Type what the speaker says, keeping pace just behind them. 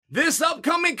This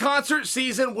upcoming concert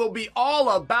season will be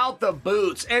all about the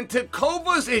boots, and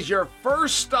Tecovas is your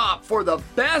first stop for the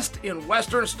best in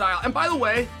Western style. And by the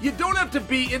way, you don't have to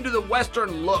be into the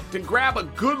Western look to grab a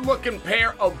good-looking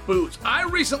pair of boots. I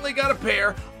recently got a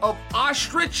pair of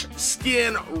ostrich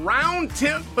skin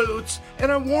round-tip boots, and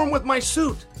I wore them with my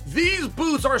suit. These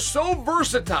boots are so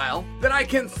versatile that I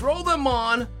can throw them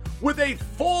on with a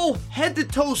full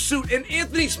head-to-toe suit. And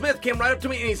Anthony Smith came right up to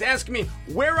me and he's asking me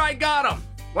where I got them.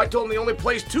 Well, I told him the only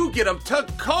place to get them,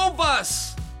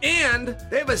 Tecovas. And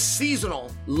they have a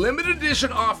seasonal, limited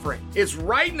edition offering. It's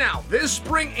right now, this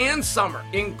spring and summer,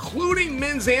 including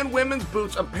men's and women's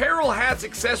boots, apparel, hats,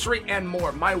 accessory, and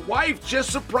more. My wife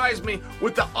just surprised me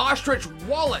with the ostrich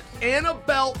wallet and a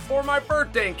belt for my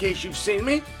birthday, in case you've seen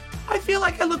me. I feel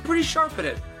like I look pretty sharp in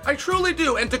it. I truly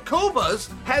do. And Tecovas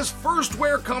has first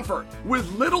wear comfort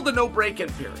with little to no break-in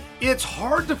period. It's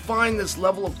hard to find this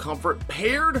level of comfort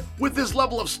paired with this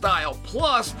level of style.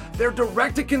 Plus, their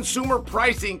direct-to-consumer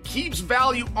pricing keeps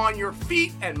value on your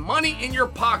feet and money in your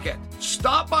pocket.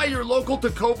 Stop by your local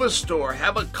Tecovas store,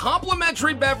 have a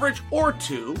complimentary beverage or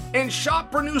two, and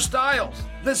shop for new styles.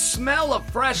 The smell of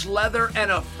fresh leather and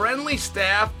a friendly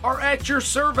staff are at your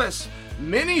service.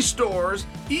 Many stores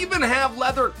even have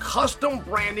leather custom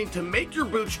branding to make your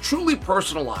boots truly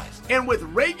personalized. And with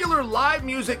regular live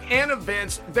music and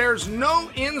events, there's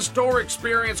no in-store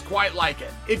experience quite like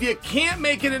it. If you can't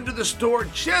make it into the store,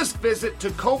 just visit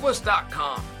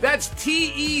tecovas.com. That's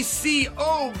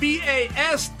Tecovas.com.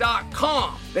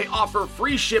 They offer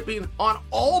free shipping on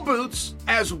all boots,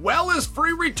 as well as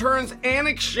free returns and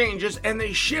exchanges, and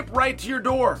they ship right to your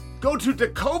door. Go to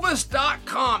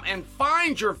Tecovas.com and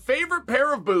find your favorite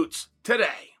pair of boots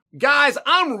today. Guys,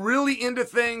 I'm really into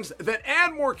things that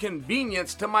add more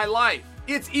convenience to my life.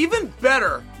 It's even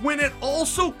better when it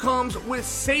also comes with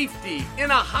safety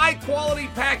in a high-quality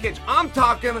package. I'm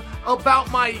talking about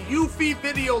my Eufy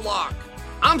Video Lock.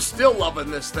 I'm still loving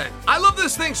this thing. I love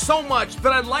this thing so much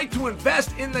that I'd like to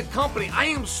invest in the company. I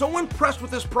am so impressed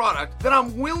with this product that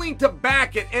I'm willing to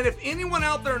back it. And if anyone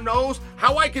out there knows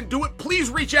how I can do it, please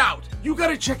reach out. You got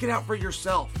to check it out for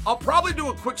yourself. I'll probably do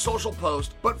a quick social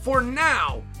post, but for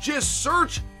now, just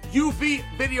search Eufy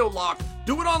Video Lock.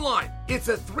 Do it online. It's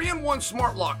a 3-in-1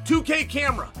 smart lock, 2K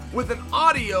camera with an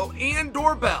audio and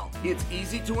doorbell. It's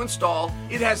easy to install.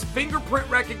 It has fingerprint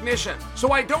recognition,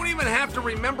 so I don't even have to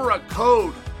remember a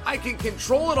code. I can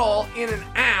control it all in an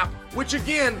app, which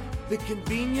again, the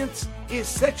convenience is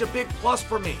such a big plus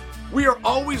for me. We are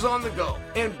always on the go,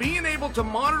 and being able to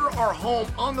monitor our home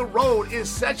on the road is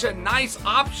such a nice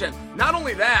option. Not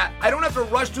only that, I don't have to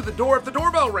rush to the door if the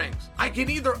doorbell rings. I can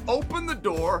either open the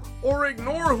door or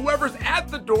ignore whoever's at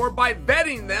the door by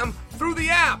vetting them through the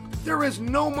app. There is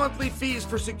no monthly fees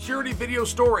for security video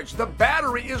storage. The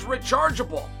battery is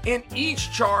rechargeable, and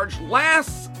each charge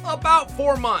lasts about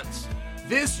 4 months.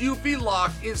 This Eufy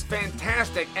lock is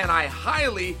fantastic, and I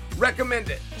highly recommend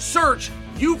it. Search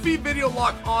Eufy Video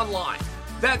Lock online.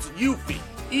 That's Eufy,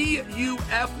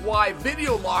 E-U-F-Y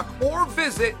Video Lock, or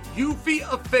visit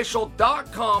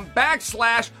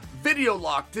eufyofficial.com/video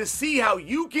lock to see how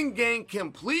you can gain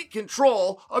complete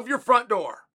control of your front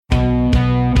door.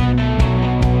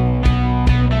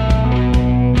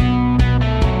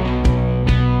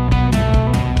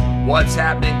 What's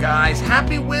happening, guys?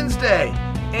 Happy Wednesday!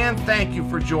 And thank you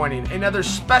for joining another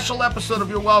special episode of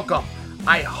You're Welcome.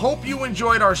 I hope you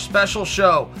enjoyed our special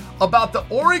show about the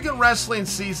Oregon wrestling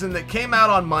season that came out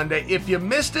on Monday. If you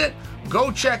missed it,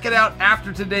 go check it out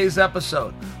after today's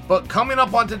episode. But coming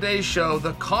up on today's show,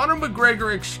 the Conor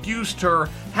McGregor excuse tour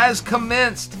has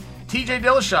commenced. TJ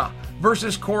Dillashaw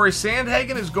versus Corey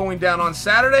Sandhagen is going down on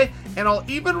Saturday, and I'll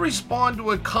even respond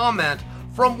to a comment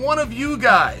from one of you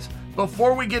guys.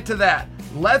 Before we get to that,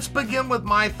 let's begin with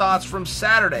my thoughts from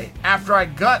Saturday after I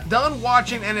got done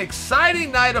watching an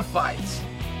exciting night of fights.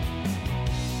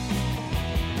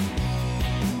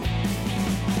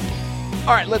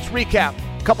 All right, let's recap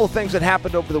a couple of things that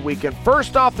happened over the weekend.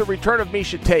 First off, the return of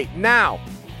Miesha Tate. Now,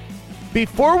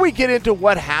 before we get into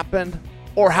what happened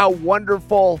or how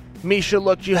wonderful Miesha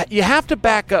looked, you have to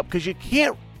back up because you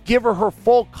can't give her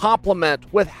full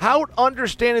compliment without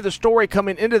understanding the story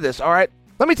coming into this, all right?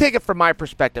 Let me take it from my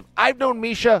perspective. I've known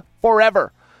Miesha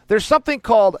forever. There's something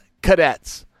called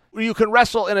cadets. You can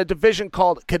wrestle in a division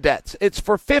called cadets. It's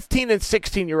for 15 and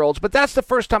 16-year-olds, but that's the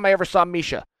first time I ever saw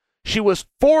Miesha. She was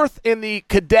 4th in the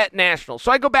cadet nationals.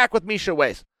 So I go back with Miesha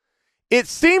ways. It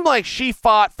seemed like she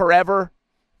fought forever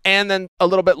and then a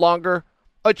little bit longer,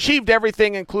 achieved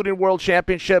everything, including world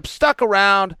championships, stuck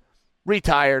around,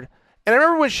 retired. And I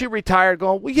remember when she retired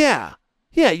going, well, yeah,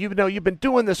 you know, you've been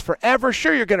doing this forever.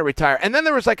 Sure, you're going to retire. And then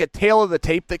there was like a tail of the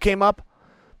tape that came up.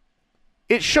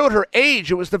 it showed her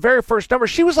age. It was the very first number.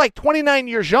 She was like 29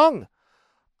 years young.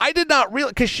 I did not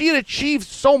realize, because she had achieved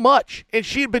so much, and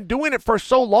she had been doing it for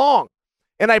so long.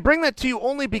 And I bring that to you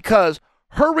only because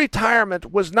her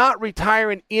retirement was not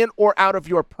retiring in or out of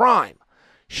your prime.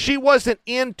 She wasn't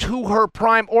into her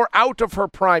prime or out of her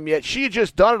prime yet. She had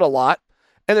just done it a lot.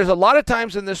 And there's a lot of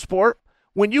times in this sport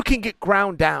when you can get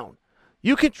ground down.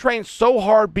 You can train so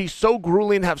hard, be so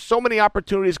grueling, have so many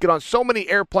opportunities, get on so many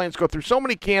airplanes, go through so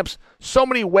many camps, so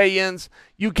many weigh-ins.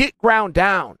 You get ground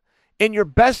down, and your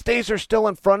best days are still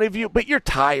in front of you, but you're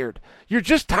tired. You're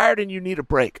just tired, and you need a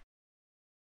break.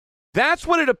 That's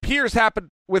what it appears happened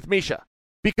with Miesha,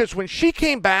 because when she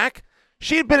came back,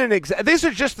 she had been these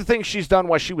are just the things she's done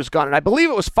while she was gone, and I believe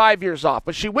it was 5 years off,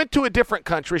 but she went to a different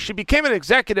country. She became an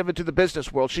executive into the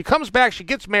business world. She comes back, she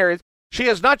gets married. She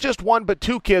has not just one, but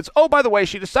 2 kids. Oh, by the way,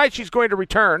 she decides she's going to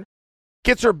return,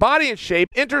 gets her body in shape,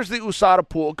 enters the USADA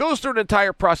pool, goes through an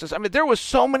entire process. I mean, there was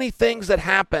so many things that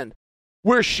happened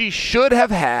where she should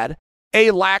have had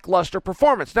a lackluster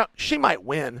performance. Now, she might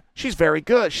win. She's very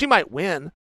good. She might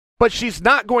win, but she's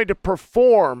not going to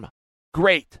perform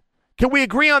great. Can we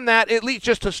agree on that, at least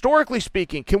just historically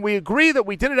speaking? Can we agree that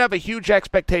we didn't have a huge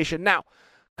expectation? Now,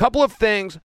 a couple of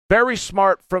things very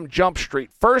smart from Jump Street.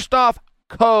 First off,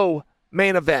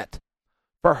 main event.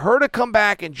 For her to come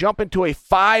back and jump into a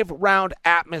 5-round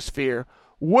atmosphere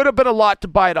would have been a lot to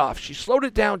bite off. She slowed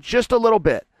it down just a little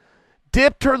bit.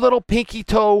 Dipped her little pinky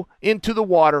toe into the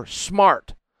water.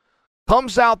 Smart.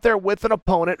 Comes out there with an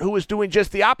opponent who was doing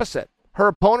just the opposite. Her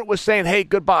opponent was saying, hey,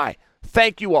 goodbye.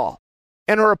 Thank you all.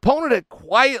 And her opponent had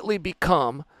quietly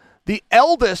become the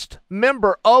eldest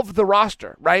member of the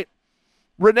roster, right?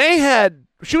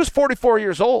 She was 44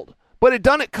 years old, but had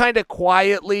done it kind of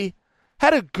quietly.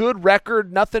 Had a good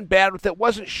record, nothing bad with it,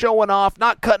 wasn't showing off,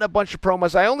 not cutting a bunch of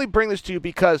promos. I only bring this to you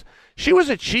because she was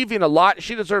achieving a lot.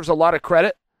 She deserves a lot of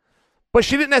credit, but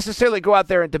she didn't necessarily go out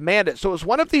there and demand it. So it was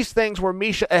one of these things where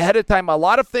Miesha, ahead of time, a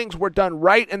lot of things were done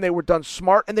right, and they were done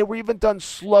smart, and they were even done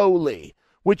slowly,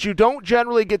 which you don't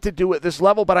generally get to do at this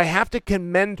level, but I have to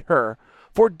commend her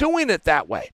for doing it that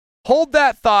way. Hold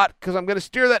that thought, because I'm going to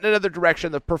steer that in another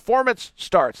direction. The performance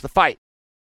starts, the fight.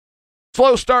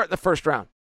 Slow start in the first round.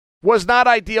 Was not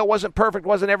ideal, wasn't perfect,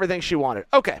 wasn't everything she wanted.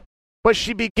 Okay. But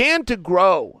she began to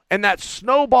grow, and that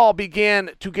snowball began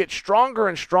to get stronger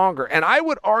and stronger. And I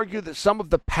would argue that some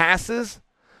of the passes,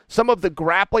 some of the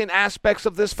grappling aspects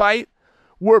of this fight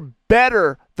were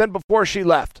better than before she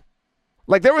left.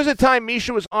 Like, there was a time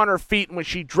Miesha was on her feet, and when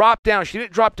she dropped down, she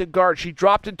didn't drop to guard. She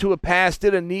dropped into a pass,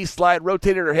 did a knee slide,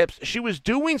 rotated her hips. She was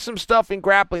doing some stuff in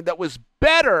grappling that was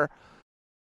better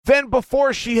than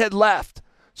before she had left.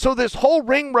 So this whole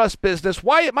ring rust business,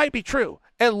 why it might be true,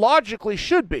 and logically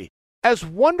should be, as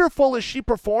wonderful as she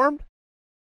performed,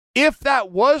 if that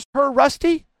was her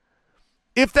rusty,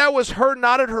 if that was her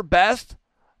not at her best,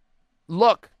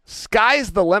 look,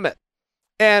 sky's the limit.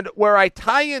 And where I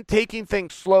tie in taking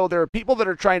things slow, there are people that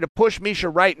are trying to push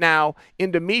Miesha right now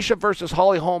into Miesha versus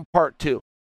Holly Holm Part 2.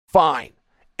 Fine.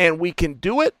 And we can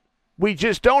do it. We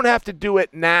just don't have to do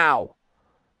it now.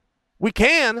 We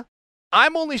can.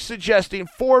 I'm only suggesting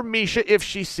for Miesha, if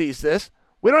she sees this,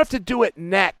 we don't have to do it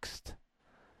next.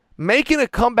 Making a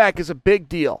comeback is a big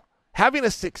deal. Having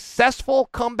a successful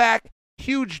comeback,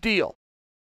 huge deal.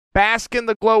 Bask in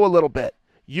the glow a little bit.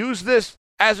 Use this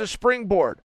as a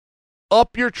springboard.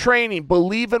 Up your training.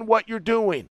 Believe in what you're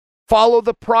doing. Follow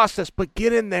the process, but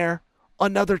get in there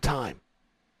another time.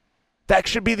 That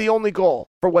should be the only goal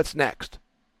for what's next.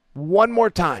 One more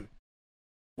time.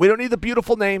 We don't need the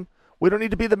beautiful name. We don't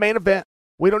need to be the main event.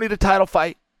 We don't need a title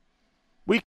fight.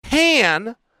 We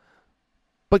can,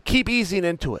 but keep easing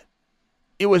into it.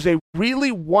 It was a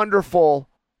really wonderful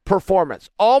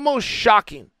performance. Almost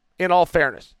shocking, in all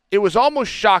fairness. It was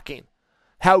almost shocking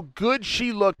how good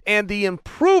she looked and the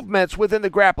improvements within the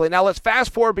grappling. Now let's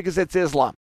fast forward because it's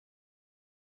Islam.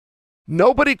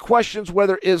 Nobody questions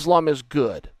whether Islam is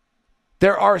good.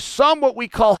 There are some what we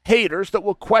call haters that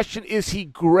will question, is he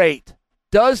great?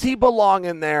 Does he belong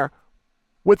in there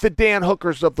with the Dan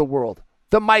Hookers of the world,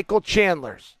 the Michael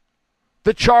Chandlers,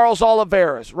 the Charles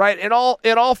Oliveras, right? In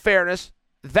all fairness,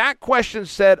 that question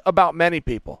said about many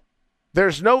people.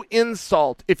 There's no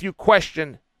insult if you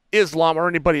question Islam or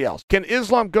anybody else. Can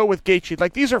Islam go with Gaethje?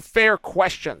 Like, these are fair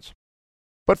questions.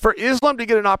 But for Islam to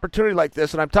get an opportunity like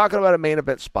this, and I'm talking about a main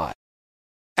event spot,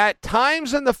 at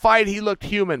times in the fight, he looked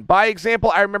human. By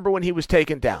example, I remember when he was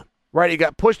taken down, right? He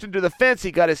got pushed into the fence.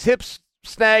 He got his hips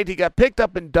snagged. He got picked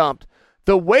up and dumped.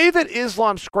 The way that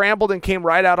Islam scrambled and came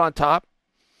right out on top,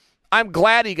 I'm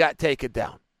glad he got taken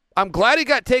down. I'm glad he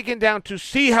got taken down to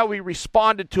see how he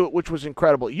responded to it, which was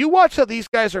incredible. You watch how these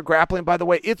guys are grappling, by the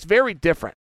way, it's very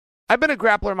different. I've been a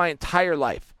grappler my entire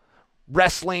life.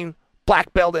 Wrestling,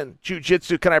 black belt in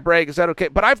jiu-jitsu, can I brag? Is that okay?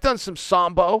 But I've done some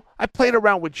sambo. I played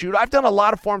around with judo. I've done a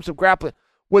lot of forms of grappling.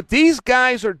 What these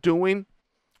guys are doing,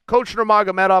 Coach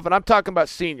Nurmagomedov, and I'm talking about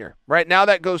senior. Right now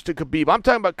that goes to Khabib. I'm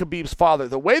talking about Khabib's father.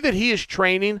 The way that he is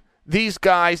training these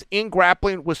guys in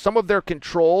grappling with some of their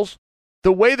controls,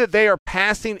 the way that they are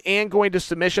passing and going to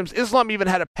submissions. Islam even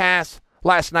had a pass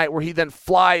last night where he then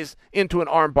flies into an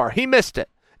armbar. He missed it.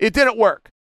 It didn't work.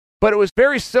 But it was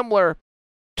very similar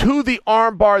to the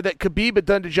armbar that Khabib had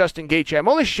done to Justin Gaethje. I'm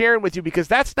only sharing with you because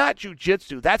that's not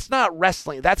jiu-jitsu. That's not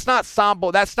wrestling. That's not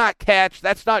sambo. That's not catch.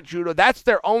 That's not judo. That's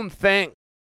their own thing.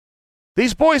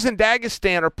 These boys in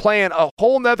Dagestan are playing a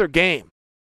whole nother game.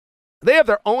 They have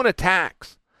their own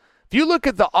attacks. If you look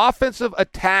at the offensive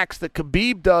attacks that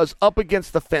Khabib does up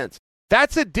against the fence,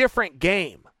 that's a different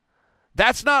game.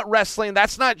 That's not wrestling.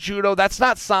 That's not judo. That's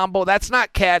not sambo. That's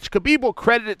not catch. Khabib will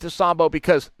credit it to sambo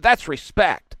because that's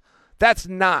respect. That's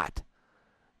not.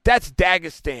 That's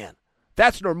Dagestan.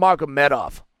 That's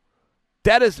Nurmagomedov.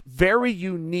 That is very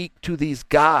unique to these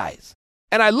guys.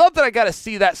 And I love that I got to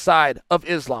see that side of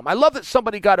Islam. I love that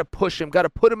somebody got to push him, got to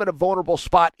put him in a vulnerable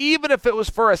spot, even if it was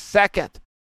for a second.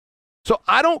 So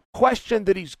I don't question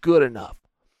that he's good enough.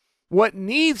 What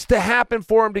needs to happen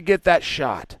for him to get that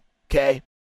shot, okay?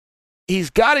 He's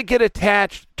got to get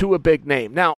attached to a big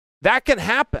name. Now, that can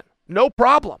happen. No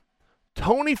problem.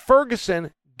 Tony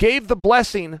Ferguson gave the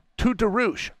blessing to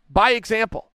Dariush by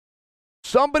example.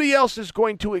 Somebody else is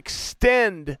going to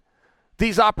extend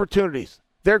these opportunities.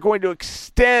 They're going to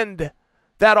extend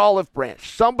that olive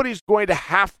branch. Somebody's going to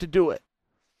have to do it.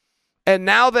 And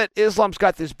now that Islam's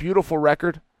got this beautiful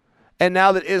record, and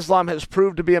now that Islam has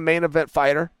proved to be a main event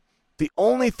fighter, the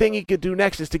only thing he could do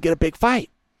next is to get a big fight.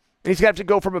 And he's got to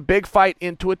go from a big fight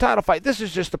into a title fight. This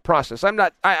is just the process.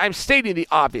 I'm stating the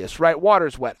obvious, right?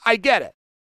 Water's wet. I get it.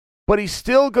 But he's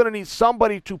still going to need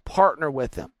somebody to partner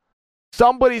with him.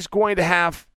 Somebody's going to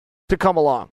have to come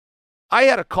along. I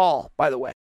had a call, by the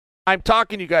way. I'm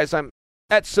talking to you guys. I'm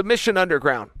at Submission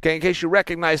Underground, okay, in case you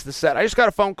recognize the set. I just got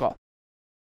a phone call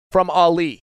from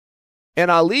Ali.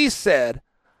 And Ali said,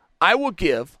 I will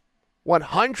give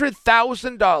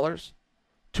 $100,000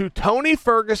 to Tony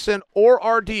Ferguson or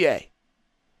RDA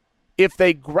if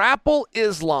they grapple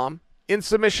Islam in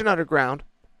Submission Underground,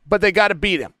 but they got to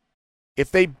beat him.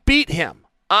 If they beat him,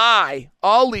 I,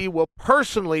 Ali, will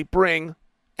personally bring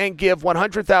and give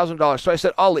 $100,000. So I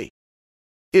said, Ali,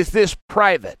 is this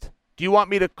private? Do you want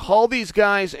me to call these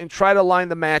guys and try to line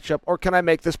the matchup, or can I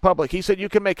make this public? He said, you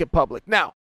can make it public.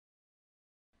 Now,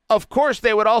 of course,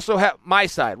 they would also have my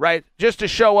side, right? Just to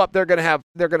show up, they're gonna have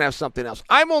something else.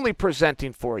 I'm only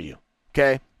presenting for you,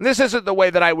 okay? And this isn't the way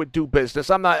that I would do business.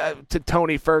 I'm not to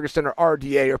Tony Ferguson or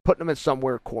RDA or putting them in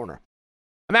somewhere corner.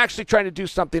 I'm actually trying to do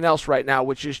something else right now,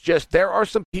 which is just there are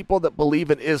some people that believe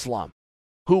in Islam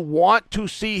who want to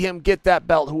see him get that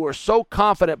belt, who are so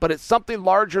confident, but it's something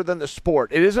larger than the sport.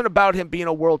 It isn't about him being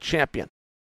a world champion.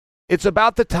 It's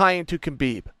about the tie-in to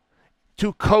Khabib,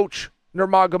 to Coach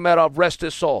Nurmagomedov, rest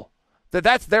his soul.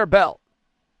 That's their belt.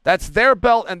 That's their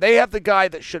belt, and they have the guy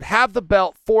that should have the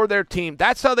belt for their team.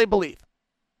 That's how they believe.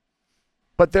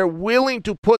 But they're willing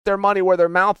to put their money where their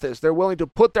mouth is. They're willing to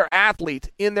put their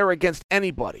athlete in there against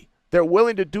anybody. They're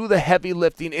willing to do the heavy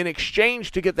lifting in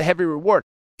exchange to get the heavy reward.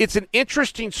 It's an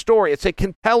interesting story. It's a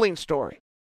compelling story.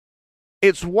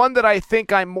 It's one that I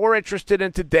think I'm more interested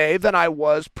in today than I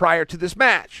was prior to this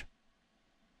match.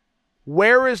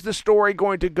 Where is the story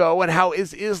going to go, and how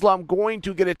is Islam going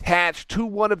to get attached to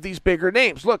one of these bigger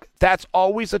names? Look, that's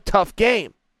always a tough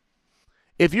game.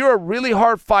 If you're a really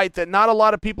hard fight that not a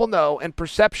lot of people know, and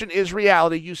perception is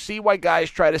reality, you see why guys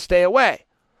try to stay away.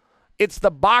 It's the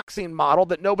boxing model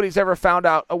that nobody's ever found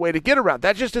out a way to get around.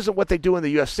 That just isn't what they do in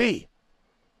the UFC.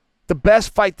 The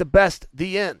best fight the best,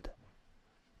 the end.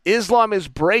 Islam is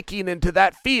breaking into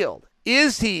that field.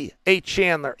 Is he a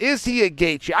Chandler? Is he a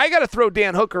Gaethje? I got to throw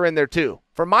Dan Hooker in there too.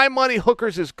 For my money,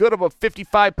 Hooker's as good of a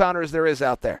 55-pounder as there is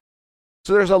out there.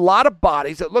 So there's a lot of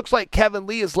bodies. It looks like Kevin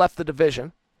Lee has left the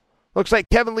division. Looks like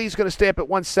Kevin Lee's going to stay up at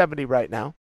 170 right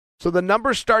now. So the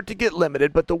numbers start to get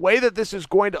limited, but the way that this is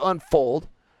going to unfold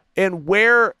and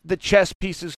where the chess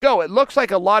pieces go, it looks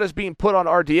like a lot is being put on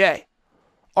RDA.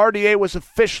 RDA was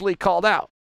officially called out.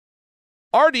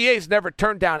 RDA's never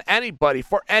turned down anybody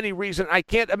for any reason. I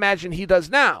can't imagine he does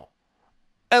now,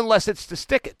 unless it's to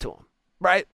stick it to him,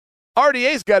 right?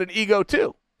 RDA's got an ego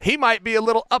too. He might be a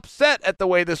little upset at the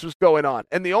way this was going on.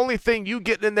 And the only thing you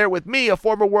getting in there with me, a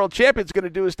former world champion, is going to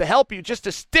do is to help you. Just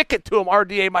to stick it to him,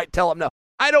 RDA might tell him no.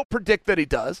 I don't predict that he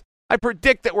does. I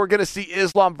predict that we're going to see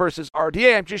Islam versus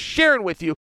RDA. I'm just sharing with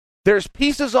you, there's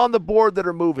pieces on the board that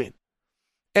are moving.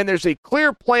 And there's a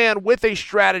clear plan with a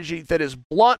strategy that is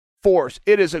blunt force.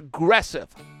 It is aggressive.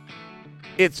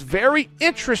 It's very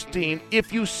interesting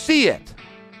if you see it.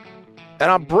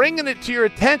 And I'm bringing it to your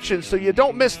attention so you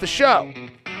don't miss the show.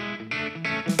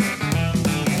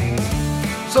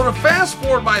 So to fast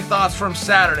forward my thoughts from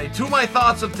Saturday to my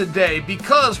thoughts of today,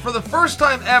 because for the first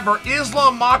time ever,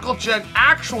 Islam Makhachev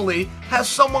actually has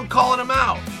someone calling him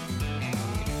out.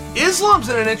 Islam's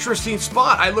in an interesting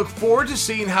spot. I look forward to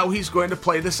seeing how he's going to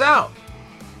play this out.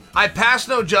 I pass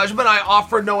no judgment. I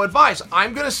offer no advice.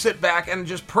 I'm going to sit back and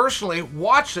just personally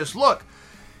watch this. Look,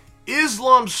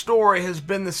 Islam's story has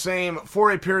been the same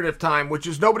for a period of time, which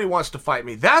is nobody wants to fight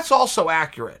me. That's also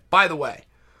accurate, by the way.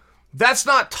 That's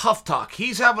not tough talk.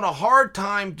 He's having a hard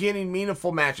time getting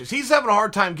meaningful matches. He's having a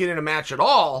hard time getting a match at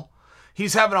all.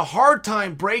 He's having a hard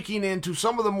time breaking into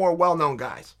some of the more well-known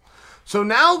guys. So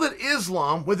now that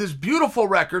Islam, with his beautiful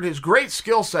record, his great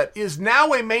skill set, is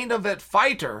now a main event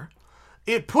fighter,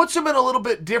 it puts him in a little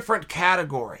bit different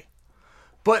category.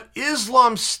 But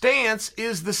Islam's stance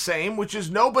is the same, which is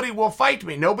nobody will fight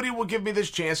me. Nobody will give me this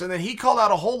chance. And then he called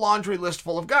out a whole laundry list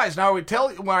full of guys. Now,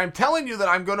 when I'm telling you that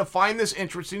I'm going to find this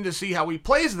interesting to see how he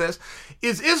plays this,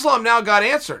 is Islam now got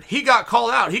answered. He got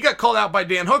called out. He got called out by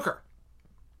Dan Hooker.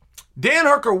 Dan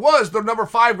Hooker was the number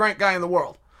 5 ranked guy in the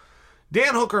world.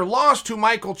 Dan Hooker lost to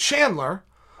Michael Chandler,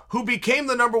 who became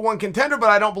the number 1 contender,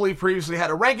 but I don't believe previously had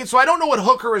a ranking. So I don't know what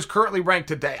Hooker is currently ranked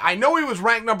today. I know he was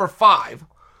ranked number 5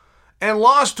 and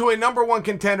lost to a number 1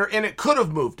 contender, and it could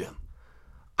have moved him.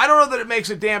 I don't know that it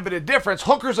makes a damn bit of difference.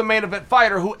 Hooker's a main event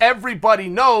fighter who everybody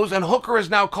knows, and Hooker has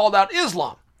now called out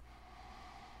Islam.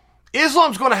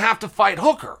 Islam's going to have to fight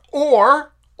Hooker,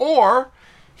 or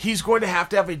he's going to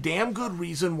have a damn good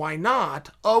reason why not,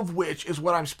 of which is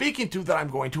what I'm speaking to that I'm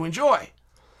going to enjoy.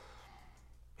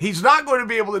 He's not going to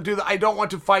be able to do the I don't want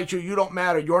to fight you, you don't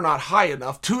matter, you're not high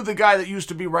enough, to the guy that used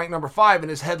to be ranked number 5 and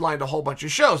has headlined a whole bunch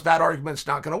of shows. That argument's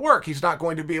not going to work. He's not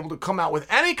going to be able to come out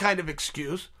with any kind of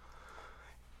excuse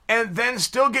and then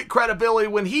still get credibility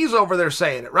when he's over there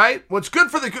saying it, right? What's good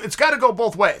for it's got to go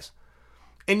both ways.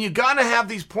 And you got to have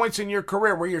these points in your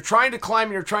career where you're trying to climb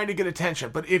and you're trying to get attention.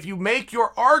 But if you make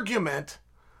your argument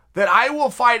that I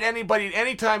will fight anybody at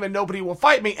any time and nobody will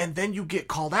fight me, and then you get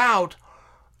called out,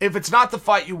 if it's not the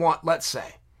fight you want, let's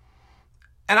say.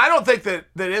 And I don't think that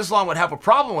Islam would have a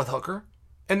problem with Hooker.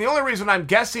 And the only reason I'm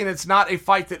guessing it's not a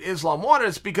fight that Islam wanted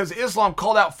is because Islam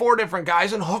called out 4 different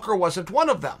guys and Hooker wasn't one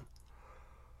of them.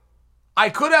 I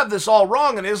could have this all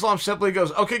wrong and Islam simply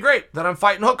goes, okay, great, then I'm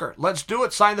fighting Hooker. Let's do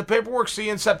it, sign the paperwork, see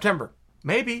you in September.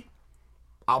 Maybe.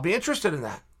 I'll be interested in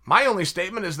that. My only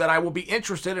statement is that I will be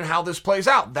interested in how this plays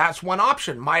out. That's one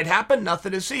option. Might happen,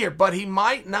 nothing to see here, but he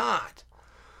might not.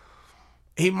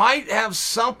 He might have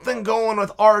something going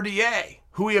with RDA,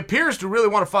 who he appears to really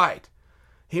want to fight.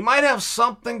 He might have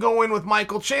something going with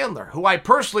Michael Chandler, who I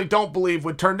personally don't believe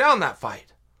would turn down that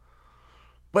fight.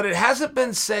 But it hasn't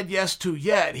been said yes to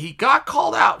yet. He got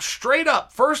called out straight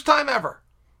up, first time ever.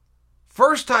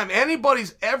 First time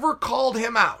anybody's ever called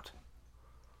him out.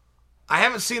 I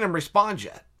haven't seen him respond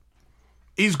yet.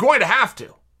 He's going to have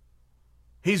to.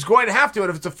 He's going to have to, and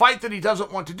if it's a fight that he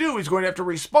doesn't want to do, he's going to have to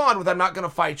respond with, I'm not going to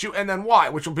fight you, and then why?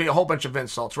 Which will be a whole bunch of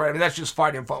insults, right? I mean, that's just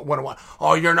fighting 1-on-1.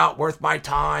 Oh, you're not worth my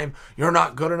time. You're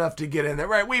not good enough to get in there,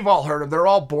 right? We've all heard them. They're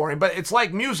all boring, but it's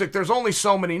like music. There's only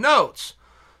so many notes.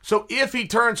 So if he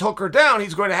turns Hooker down,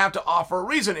 he's going to have to offer a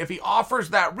reason. If he offers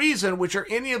that reason, which are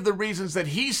any of the reasons that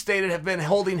he stated have been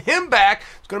holding him back,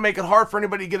 it's going to make it hard for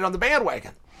anybody to get on the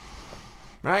bandwagon.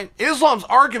 Right? Islam's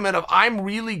argument of I'm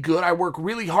really good, I work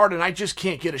really hard, and I just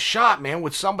can't get a shot, man.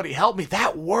 Would somebody help me?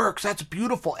 That works. That's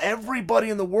beautiful.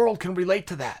 Everybody in the world can relate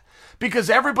to that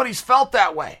because everybody's felt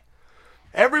that way.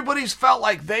 Everybody's felt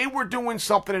like they were doing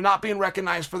something and not being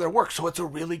recognized for their work. So it's a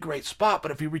really great spot. But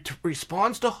if he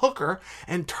responds to Hooker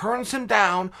and turns him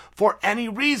down for any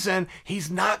reason,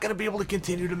 he's not going to be able to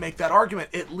continue to make that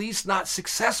argument, at least not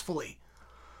successfully.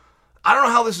 I don't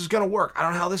know how this is going to work. I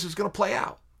don't know how this is going to play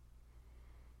out.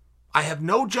 I have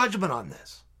no judgment on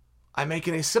this. I'm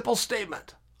making a simple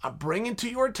statement. I'm bringing to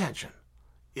your attention,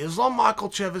 Islam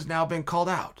Makhachev has now been called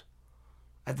out.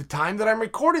 At the time that I'm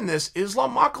recording this,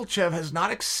 Islam Makhachev has not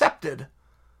accepted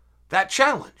that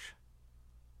challenge.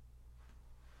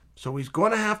 So he's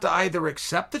going to have to either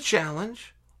accept the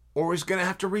challenge or he's going to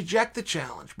have to reject the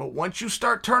challenge. But once you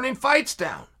start turning fights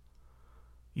down,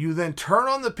 you then turn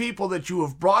on the people that you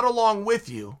have brought along with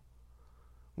you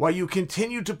while you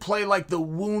continue to play like the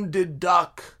wounded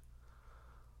duck.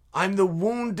 I'm the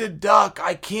wounded duck.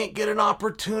 I can't get an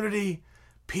opportunity.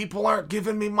 People aren't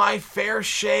giving me my fair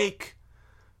shake.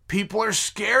 People are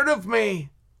scared of me.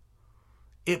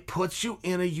 It puts you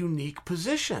in a unique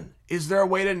position. Is there a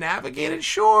way to navigate it?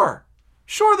 Sure.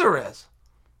 Sure there is.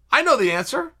 I know the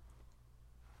answer.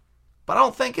 But I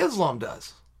don't think Islam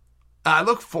does. I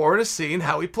look forward to seeing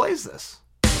how he plays this.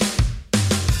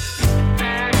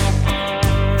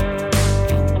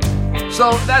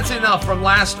 So that's enough from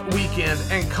last weekend.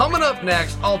 And coming up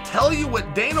next, I'll tell you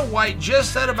what Dana White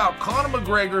just said about Conor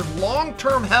McGregor's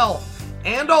long-term health.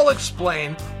 And I'll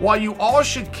explain why you all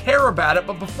should care about it.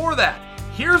 But before that,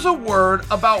 here's a word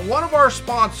about one of our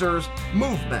sponsors,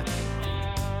 Movement.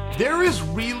 There is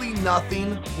really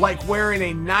nothing like wearing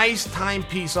a nice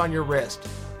timepiece on your wrist.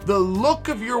 The look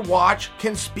of your watch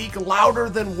can speak louder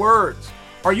than words.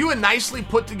 Are you a nicely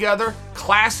put together,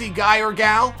 classy guy or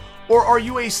gal? Or are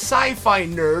you a sci-fi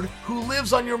nerd who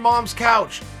lives on your mom's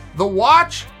couch? The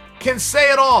watch can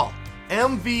say it all.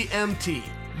 MVMT,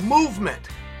 Movement,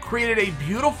 created a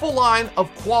beautiful line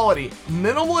of quality,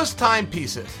 minimalist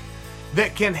timepieces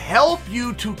that can help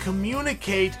you to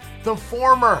communicate the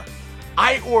former.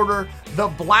 I order the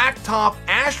black top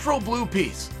Astro Blue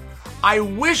piece. I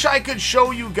wish I could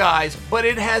show you guys, but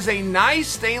it has a nice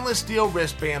stainless steel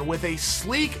wristband with a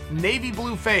sleek navy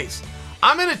blue face.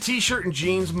 I'm in a t-shirt and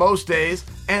jeans most days,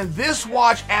 and this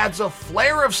watch adds a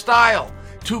flair of style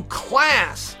to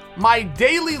class my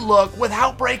daily look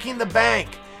without breaking the bank.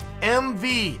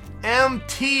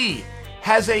 MVMT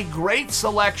has a great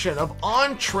selection of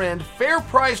on-trend,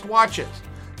 fair-priced watches.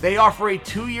 They offer a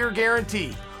 2-year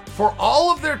guarantee for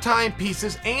all of their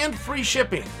timepieces and free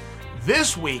shipping.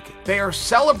 This week, they are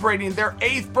celebrating their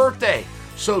 8th birthday,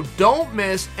 so don't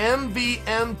miss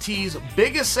MVMT's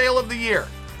biggest sale of the year.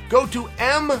 Go to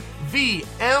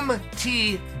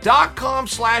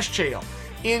mvmt.com/Chael.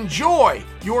 Enjoy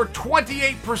your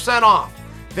 28% off.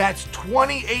 That's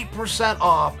 28%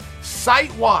 off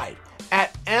site-wide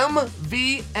at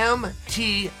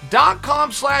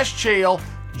mvmt.com/Chael.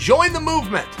 Join the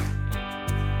movement.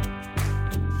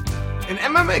 An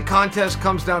MMA contest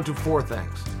comes down to 4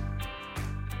 things.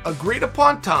 Agreed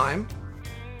upon time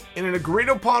in an agreed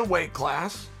upon weight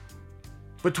class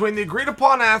between the agreed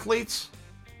upon athletes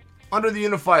under the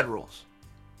unified rules.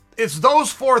 It's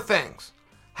those 4 things.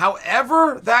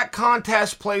 However that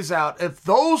contest plays out, if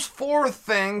those 4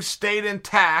 things stayed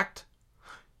intact,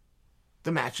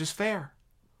 the match is fair.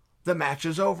 The match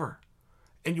is over.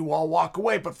 And you all walk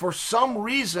away. But for some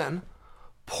reason,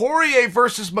 Poirier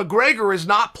versus McGregor is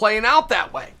not playing out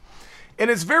that way. And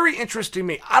it's very interesting to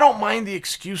me. I don't mind the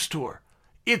excuse tour.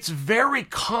 It's very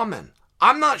common.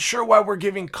 I'm not sure why we're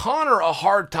giving Conor a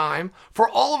hard time for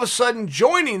all of a sudden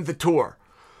joining the tour.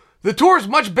 The tour is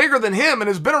much bigger than him and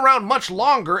has been around much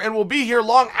longer and will be here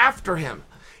long after him.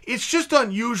 It's just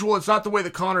unusual. It's not the way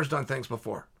that Conor's done things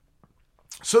before.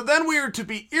 So then we are to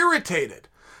be irritated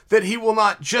that he will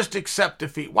not just accept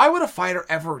defeat. Why would a fighter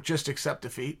ever just accept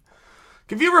defeat?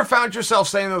 Have you ever found yourself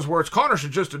saying those words, Conor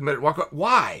should just admit it?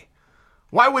 Why?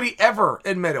 Why would he ever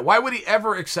admit it? Why would he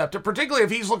ever accept it? Particularly if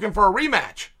he's looking for a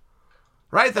rematch.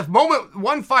 Right? The moment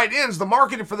one fight ends, the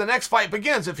marketing for the next fight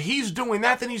begins. If he's doing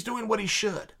that, then he's doing what he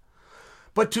should.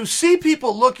 But to see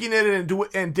people looking at it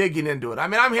and digging into it. I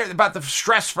mean, I'm hearing about the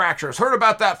stress fractures. Heard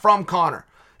about that from Conor.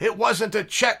 It wasn't a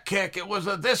check kick. It was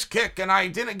a this kick, and I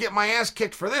didn't get my ass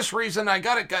kicked for this reason. I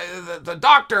got it. The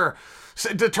doctor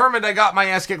determined I got my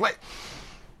ass kicked.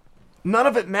 None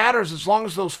of it matters as long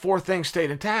as those 4 things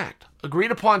stayed intact.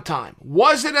 Agreed upon time.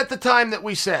 Was it at the time that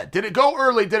we said? Did it go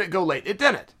early? Did it go late? It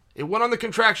didn't. It went on the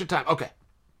contraction time. Okay.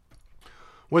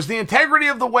 Was the integrity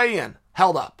of the weigh-in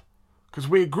held up? Because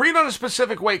we agreed on a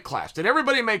specific weight class. Did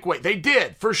everybody make weight? They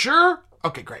did. For sure?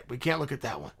 Okay, great. We can't look at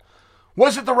that one.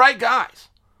 Was it the right guys?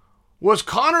 Was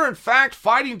Conor, in fact,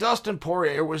 fighting Dustin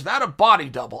Poirier, or was that a body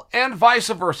double? And vice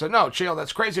versa. No, Chael,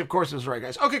 that's crazy. Of course it was the right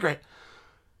guys. Okay, great.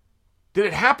 Did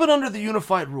it happen under the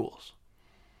unified rules?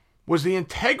 Was the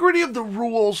integrity of the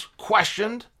rules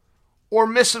questioned or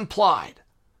misimplied?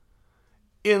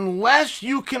 Unless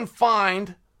you can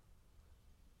find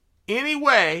any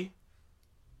way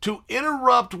to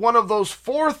interrupt one of those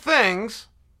 4 things,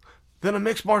 then a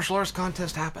mixed martial arts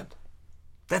contest happened.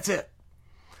 That's it.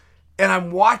 And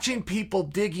I'm watching people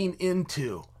digging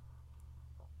into.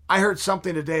 I heard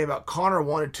something today about Conor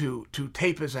wanted to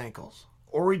tape his ankles.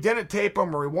 Or he didn't tape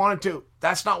them, or he wanted to.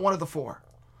 That's not one of the 4.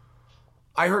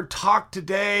 I heard talk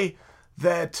today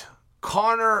that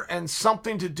Conor and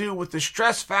something to do with the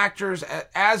stress factors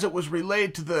as it was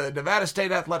relayed to the Nevada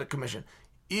State Athletic Commission.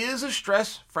 Is a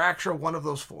stress fracture one of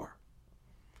those 4?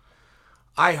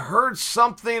 I heard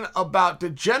something about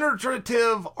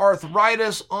degenerative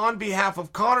arthritis on behalf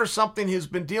of Conor, something he's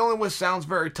been dealing with. Sounds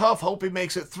very tough. Hope he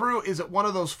makes it through. Is it one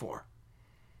of those 4?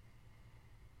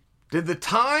 Did the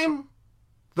time,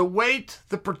 the weight,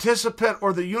 the participant,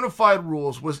 or the unified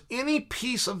rules, was any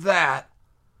piece of that,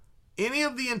 any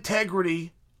of the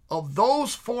integrity of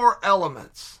those 4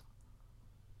 elements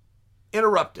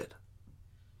interrupted?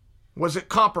 Was it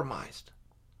compromised?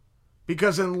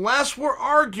 Because unless we're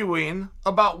arguing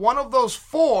about one of those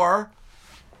 4,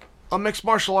 a mixed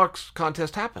martial arts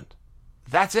contest happened.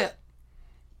 That's it.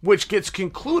 Which gets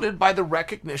concluded by the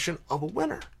recognition of a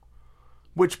winner,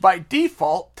 which by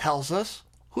default tells us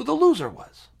who the loser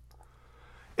was.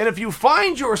 And if you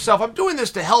find yourself, I'm doing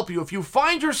this to help you, if you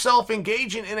find yourself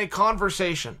engaging in a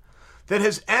conversation that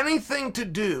has anything to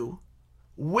do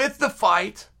with the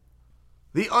fight,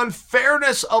 the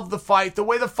unfairness of the fight, the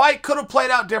way the fight could have played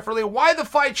out differently, why the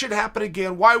fight should happen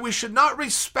again, why we should not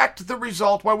respect the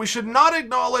result, why we should not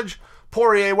acknowledge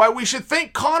Poirier, why we should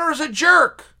think Conor is a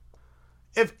jerk.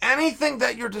 If anything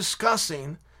that you're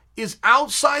discussing is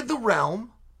outside the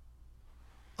realm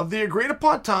of the agreed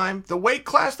upon time, the weight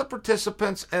class, the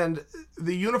participants, and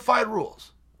the unified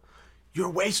rules, you're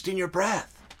wasting your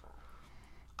breath.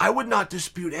 I would not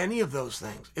dispute any of those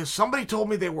things. If somebody told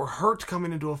me they were hurt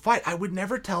coming into a fight, I would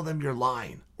never tell them you're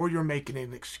lying or you're making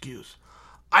an excuse.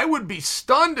 I would be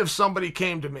stunned if somebody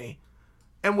came to me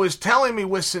and was telling me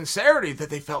with sincerity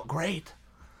that they felt great.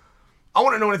 I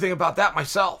want to know anything about that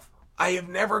myself. I have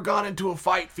never gone into a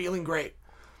fight feeling great.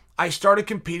 I started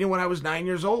competing when I was 9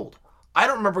 years old. I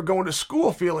don't remember going to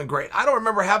school feeling great. I don't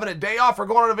remember having a day off or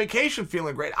going on a vacation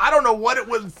feeling great. I don't know what it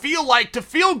would feel like to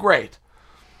feel great.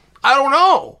 I don't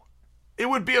know. It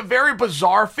would be a very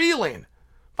bizarre feeling.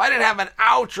 If I didn't have an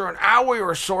ouch or an owie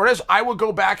or a soreness, I would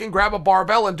go back and grab a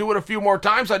barbell and do it a few more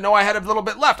times. I know I had a little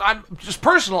bit left. I'm just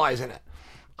personalizing it.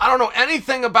 I don't know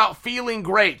anything about feeling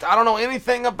great. I don't know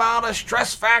anything about a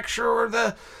stress fracture or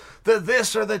the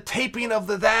this or the taping of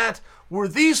the that. Were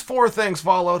these 4 things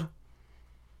followed?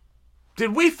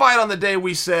 Did we fight on the day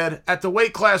we said at the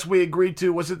weight class we agreed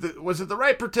to? Was it the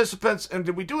right participants? And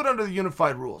did we do it under the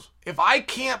unified rules? If I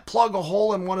can't plug a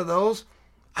hole in one of those,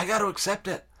 I got to accept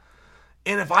it.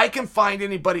 And if I can find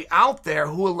anybody out there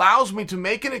who allows me to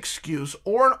make an excuse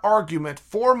or an argument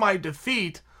for my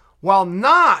defeat while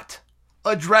not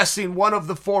addressing one of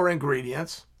the 4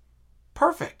 ingredients,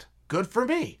 perfect. Good for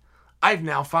me. I've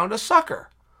now found a sucker.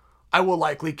 I will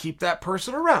likely keep that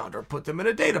person around or put them in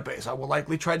a database. I will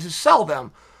likely try to sell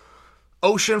them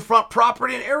oceanfront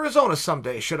property in Arizona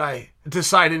someday, should I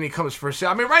decide any comes for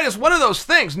sale. I mean, right, it's one of those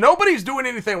things. Nobody's doing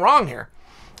anything wrong here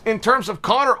in terms of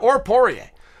Conor or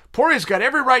Poirier. Poirier's got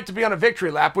every right to be on a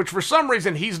victory lap, which for some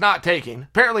reason he's not taking.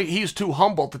 Apparently he's too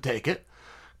humble to take it.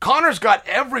 Conor's got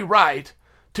every right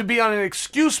to be on an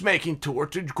excuse-making tour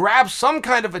to grab some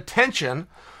kind of attention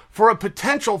for a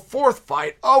potential 4th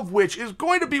fight, of which is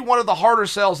going to be one of the harder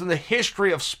sells in the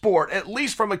history of sport, at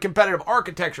least from a competitive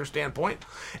architecture standpoint.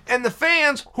 And the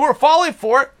fans who are falling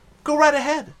for it, go right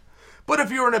ahead. But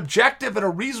if you're an objective and a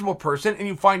reasonable person and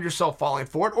you find yourself falling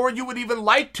for it, or you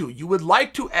would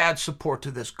like to add support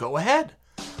to this, go ahead.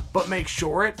 But make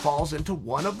sure it falls into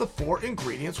one of the 4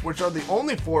 ingredients, which are the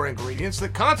only 4 ingredients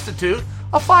that constitute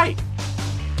a fight.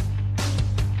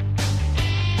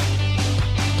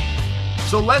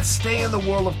 So let's stay in the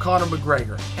world of Conor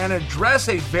McGregor and address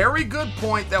a very good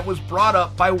point that was brought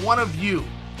up by one of you.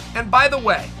 And by the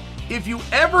way, if you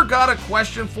ever got a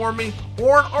question for me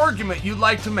or an argument you'd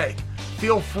like to make,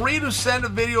 feel free to send a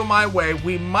video my way.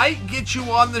 We might get you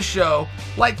on the show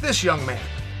like this young man.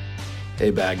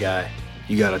 Hey, bad guy,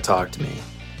 you gotta talk to me.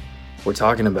 We're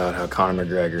talking about how Conor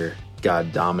McGregor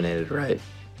got dominated, right?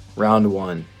 Round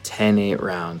 1, 10-8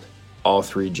 round, all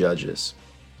 3 judges.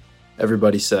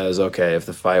 Everybody says, okay, if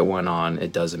the fight went on,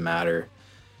 it doesn't matter.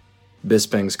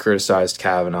 Bisping's criticized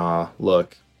Kavanaugh.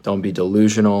 Look, don't be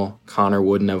delusional. Conor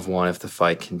wouldn't have won if the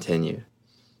fight continued.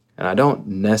 And I don't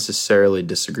necessarily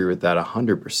disagree with that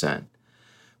 100%.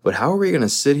 But how are we going to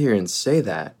sit here and say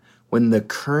that when the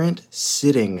current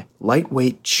sitting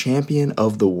lightweight champion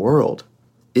of the world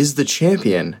is the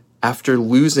champion after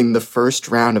losing the first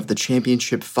round of the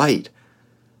championship fight?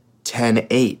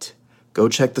 10-8. Go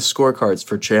check the scorecards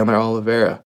for Chandler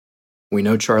Oliveira. We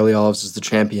know Charlie Olives is the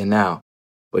champion now,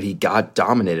 but he got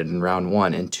dominated in round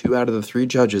 1, and 2 out of the 3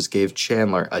 judges gave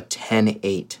Chandler a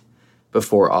 10-8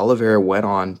 before Oliveira went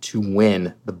on to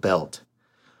win the belt.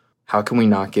 How can we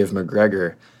not give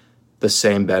McGregor the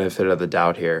same benefit of the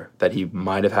doubt here that he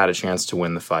might have had a chance to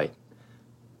win the fight?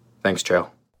 Thanks,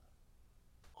 Trail.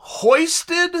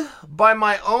 Hoisted by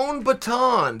my own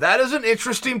baton. That is an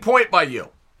interesting point by you.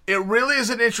 It really is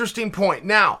an interesting point.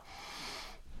 Now,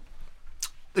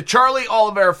 the Charlie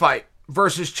Oliveira fight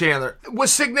versus Chandler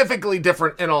was significantly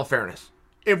different in all fairness.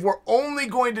 If we're only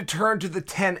going to turn to the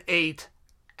 10-8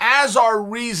 as our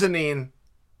reasoning,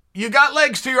 you got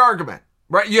legs to your argument,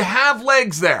 right? You have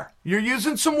legs there. You're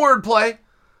using some wordplay,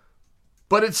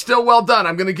 but it's still well done.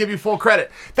 I'm going to give you full credit.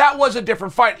 That was a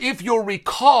different fight. If you'll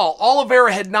recall,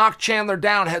 Oliveira had knocked Chandler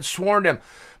down, had swarmed him,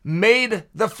 made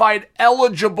the fight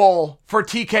eligible for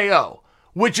TKO,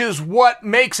 which is what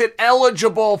makes it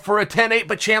eligible for a 10-8,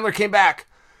 but Chandler came back.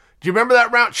 Do you remember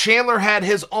that round? Chandler had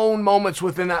his own moments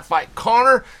within that fight.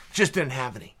 Conor just didn't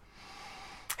have any.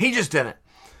 He just didn't.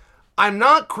 I'm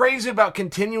not crazy about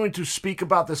continuing to speak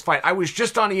about this fight. I was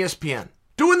just on ESPN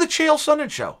doing the Chael Sonnen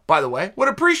show, by the way. Would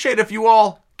appreciate if you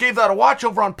all gave that a watch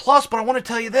over on Plus, but I want to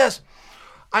tell you this.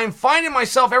 I'm finding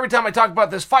myself every time I talk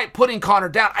about this fight putting Conor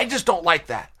down. I just don't like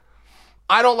that.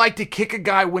 I don't like to kick a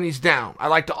guy when he's down. I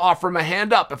like to offer him a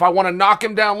hand up. If I want to knock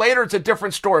him down later, it's a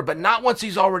different story, but not once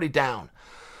he's already down.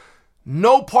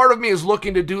 No part of me is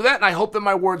looking to do that, and I hope that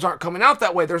my words aren't coming out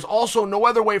that way. There's also no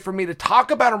other way for me to talk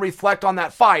about and reflect on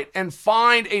that fight and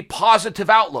find a positive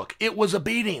outlook. It was a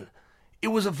beating. It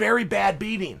was a very bad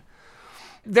beating.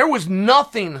 There was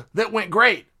nothing that went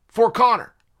great for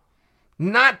Conor.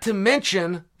 Not to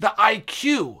mention the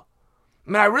IQ. I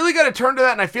mean, I really got to turn to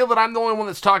that, and I feel that I'm the only one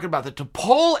that's talking about that. To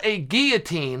pull a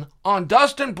guillotine on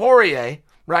Dustin Poirier,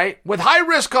 right, with high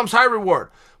risk comes high reward,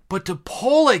 but to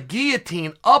pull a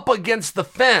guillotine up against the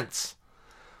fence,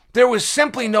 there was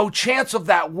simply no chance of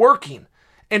that working,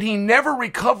 and he never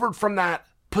recovered from that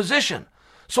position.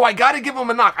 So I got to give him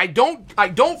a knock. I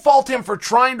don't fault him for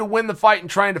trying to win the fight and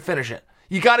trying to finish it.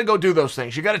 You got to go do those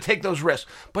things. You got to take those risks.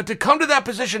 But to come to that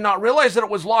position, not realize that it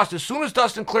was lost, as soon as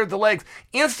Dustin cleared the legs,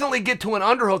 instantly get to an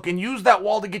underhook and use that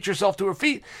wall to get yourself to her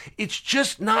feet, it's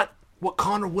just not what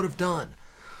Conor would have done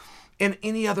in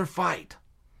any other fight.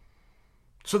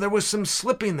 So there was some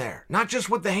slipping there, not just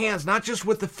with the hands, not just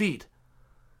with the feet,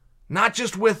 not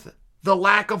just with the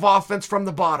lack of offense from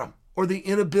the bottom or the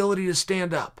inability to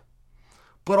stand up,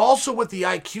 but also with the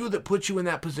IQ that puts you in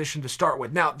that position to start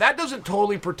with. Now, that doesn't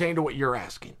totally pertain to what you're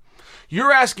asking.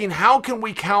 You're asking, how can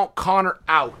we count Conor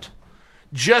out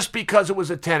just because it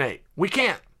was a 10-8? We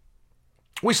can't.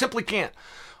 We simply can't.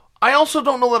 I also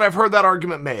don't know that I've heard that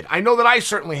argument made. I know that I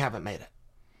certainly haven't made it.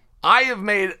 I have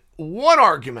made one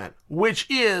argument, which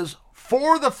is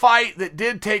for the fight that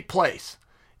did take place.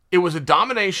 It was a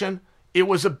domination. It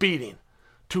was a beating.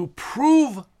 To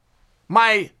prove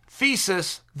my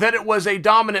thesis that it was a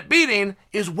dominant beating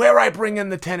is where I bring in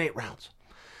the 10-8 rounds.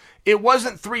 It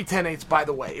wasn't 3 10-8s, by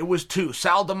the way. It was 2.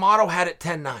 Sal D'Amato had it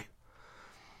 10-9.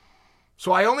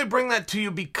 So I only bring that to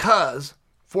you because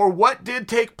for what did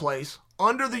take place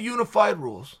under the unified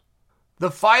rules, the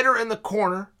fighter in the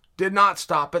corner did not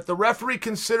stop it. The referee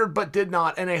considered but did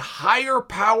not, and a higher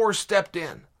power stepped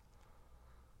in.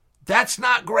 That's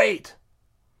not great.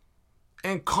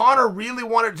 And Conor really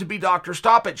wanted it to be doctor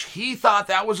stoppage. He thought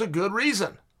that was a good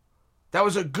reason. That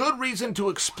was a good reason to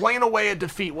explain away a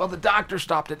defeat. Well, the doctor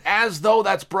stopped it, as though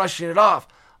that's brushing it off.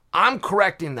 I'm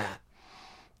correcting that.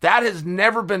 That has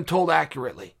never been told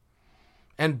accurately.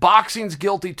 And boxing's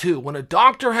guilty too. When a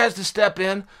doctor has to step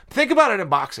in, think about it in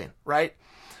boxing, right?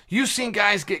 You've seen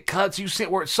guys get cuts, you've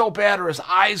seen where it's so bad or his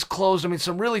eyes closed. I mean,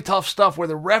 some really tough stuff where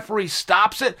the referee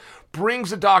stops it,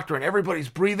 brings the doctor in. Everybody's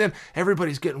breathing,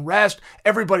 everybody's getting rest,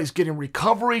 everybody's getting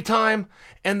recovery time,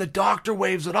 and the doctor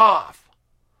waves it off.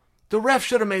 The ref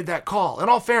should have made that call. In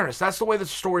all fairness, that's the way the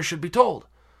story should be told.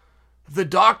 If the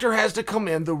doctor has to come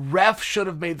in, the ref should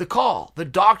have made the call. The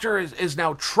doctor is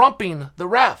now trumping the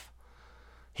ref.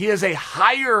 He has a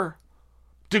higher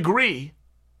degree.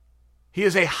 He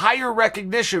has a higher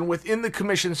recognition within the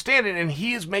commission standing, and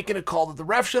he is making a call that the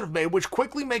ref should have made, which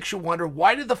quickly makes you wonder,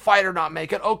 why did the fighter not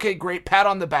make it? Okay, great, pat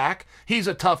on the back. He's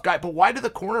a tough guy, but why did the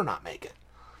corner not make it?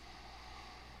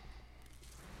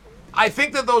 I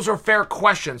think that those are fair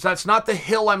questions. That's not the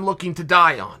hill I'm looking to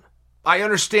die on. I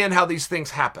understand how these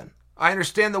things happen. I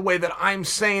understand the way that I'm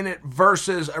saying it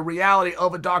versus a reality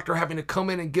of a doctor having to come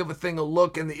in and give a thing a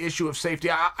look and the issue of safety.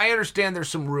 I understand there's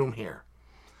some room here.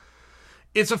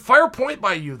 It's a fair point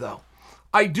by you, though.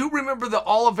 I do remember the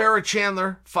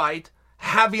Oliveira-Chandler fight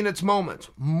having its moments.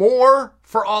 More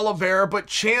for Oliveira, but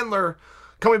Chandler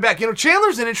coming back. You know,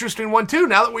 Chandler's an interesting one, too.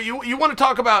 Now that you want to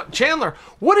talk about Chandler,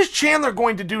 what is Chandler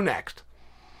going to do next?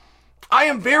 I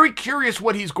am very curious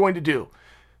what he's going to do.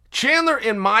 Chandler,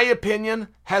 in my opinion,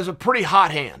 has a pretty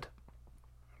hot hand.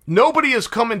 Nobody has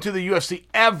come into the UFC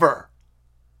ever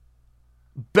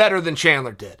better than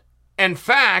Chandler did. In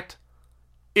fact,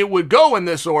 it would go in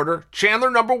this order: Chandler,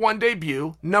 number 1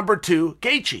 debut, number 2,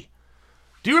 Gaethje.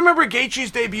 Do you remember Gaethje's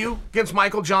debut against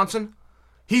Michael Johnson?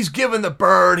 He's giving the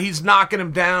bird, he's knocking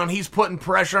him down, he's putting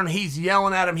pressure on him, he's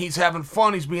yelling at him, he's having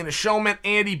fun, he's being a showman,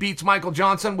 and he beats Michael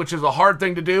Johnson, which is a hard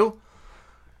thing to do.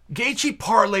 Gaethje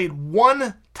parlayed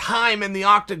one time in the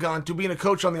octagon to being a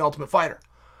coach on The Ultimate Fighter.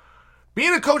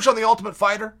 Being a coach on The Ultimate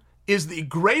Fighter is the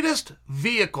greatest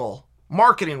vehicle,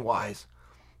 marketing-wise,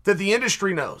 that the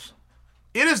industry knows.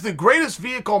 It is the greatest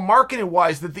vehicle,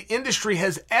 marketing-wise, that the industry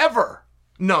has ever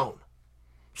known.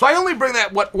 So I only bring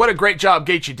that, what a great job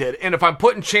Gaethje did. And if I'm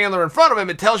putting Chandler in front of him,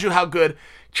 it tells you how good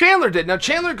Chandler did. Now,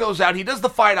 Chandler goes out, he does the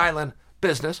Fight Island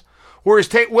business, where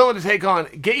he's willing to take on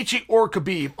Gaethje or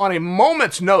Khabib on a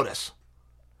moment's notice.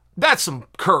 That's some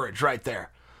courage right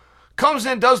there. Comes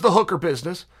in, does the hooker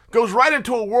business, goes right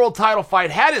into a world title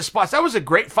fight, had his spots. That was a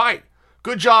great fight.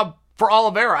 Good job for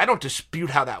Oliveira. I don't dispute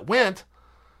how that went.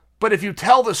 But if you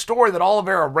tell the story that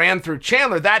Oliveira ran through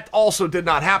Chandler, that also did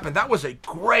not happen. That was a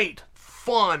great,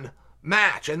 fun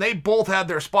match, and they both had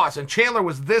their spots, and Chandler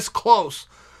was this close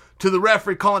to the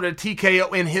referee calling it a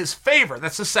TKO in his favor.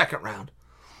 That's the second round.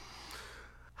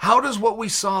 How does what we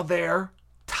saw there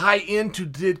tie into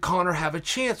did Conor have a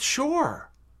chance? Sure,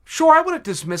 I wouldn't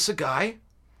dismiss a guy.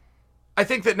 I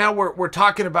think that now we're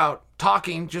talking about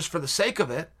talking just for the sake of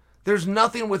it. There's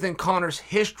nothing within Conor's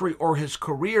history or his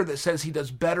career that says he does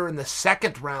better in the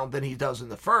second round than he does in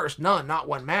the first. None, not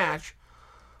one match.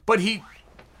 But he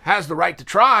has the right to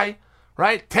try,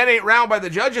 right? 10-8 round by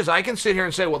the judges. I can sit here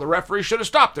and say, well, the referee should have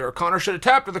stopped there, or Conor should have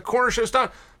tapped, or the corner should have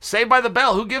stopped. Saved by the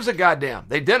bell. Who gives a goddamn?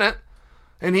 They didn't.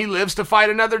 And he lives to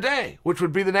fight another day, which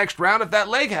would be the next round if that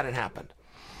leg hadn't happened.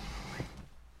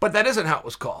 But that isn't how it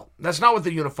was called. That's not what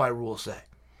the unified rules say.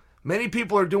 Many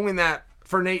people are doing that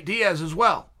for Nate Diaz as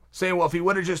well, saying, well, if he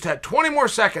would have just had 20 more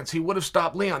seconds, he would have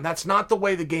stopped Leon. That's not the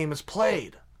way the game is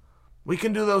played. We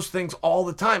can do those things all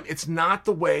the time. It's not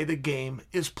the way the game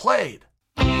is played.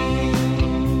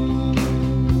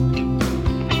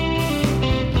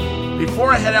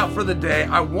 Before I head out for the day,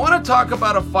 I want to talk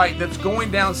about a fight that's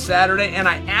going down Saturday, and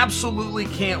I absolutely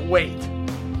can't wait.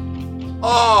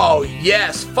 Oh,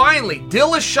 yes, finally,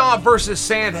 Dillashaw versus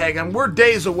Sandhagen. We're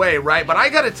days away, right? But I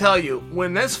got to tell you,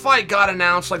 when this fight got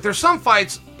announced, like there's some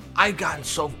fights I've gotten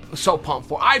so pumped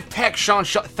for. I've texted Sean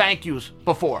thank yous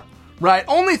before. Right?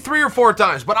 Only 3 or 4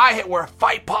 times, but I hit where a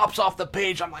fight pops off the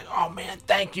page. I'm like, oh man,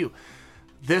 thank you.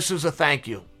 This is a thank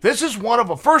you. This is one of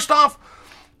them. First off,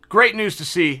 great news to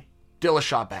see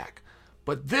Dillashaw back.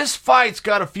 But this fight's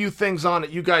got a few things on it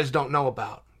you guys don't know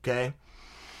about, okay?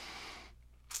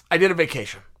 I did a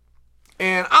vacation.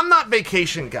 And I'm not a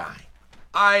vacation guy.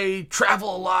 I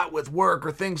travel a lot with work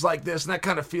or things like this, and that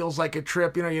kind of feels like a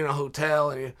trip. You're in a hotel,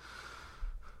 and you're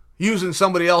using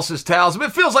somebody else's towels.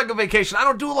 It feels like a vacation. I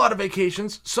don't do a lot of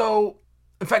vacations. So,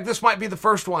 in fact, this might be the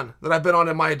first one that I've been on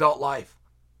in my adult life.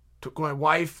 Took my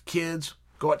wife, kids,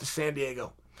 go out to San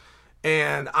Diego.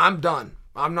 And I'm done.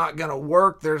 I'm not going to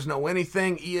work. There's no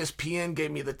anything. ESPN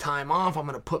gave me the time off. I'm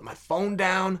going to put my phone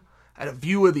down at a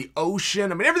view of the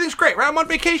ocean. I mean, everything's great, right? I'm on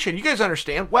vacation. You guys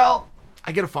understand. Well,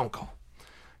 I get a phone call.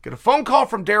 Get a phone call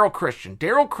from Daryl Christian.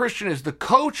 Daryl Christian is the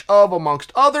coach of,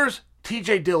 amongst others,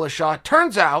 TJ Dillashaw.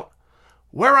 Turns out,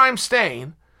 where I'm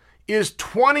staying is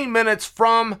 20 minutes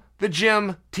from the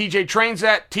gym TJ trains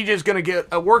at. TJ's going to get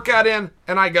a workout in,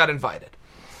 and I got invited.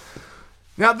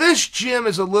 Now, this gym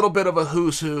is a little bit of a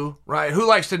who's who, right? Who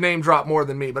likes to name drop more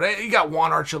than me? But you got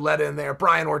Juan Archuleta in there.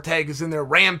 Brian Ortega's in there.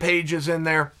 Rampage is in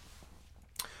there.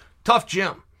 Tough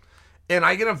gym. And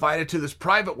I get invited to this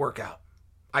private workout.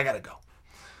 I got to go.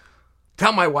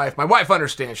 Tell my wife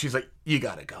understands. She's like, you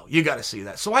got to go. You got to see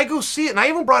that. So I go see it, and I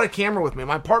even brought a camera with me.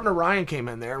 My partner Ryan came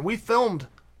in there, and we filmed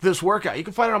this workout. You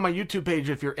can find it on my YouTube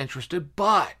page if you're interested.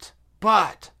 But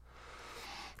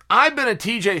I've been a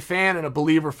TJ fan and a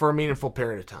believer for a meaningful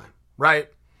period of time, right?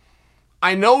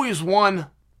 I know he's one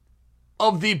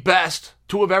of the best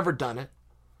to have ever done it.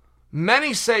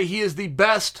 Many say he is the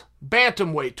best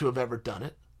bantamweight to have ever done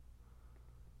it.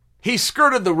 He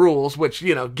skirted the rules, which,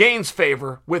 gains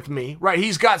favor with me, right?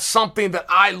 He's got something that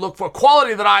I look for,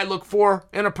 quality that I look for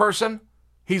in a person.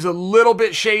 He's a little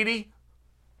bit shady.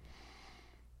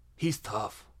 He's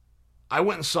tough. I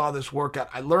went and saw this workout.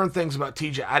 I learned things about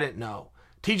TJ I didn't know.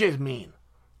 TJ's mean.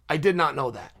 I did not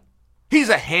know that. He's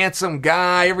a handsome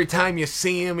guy. Every time you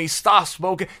see him, he's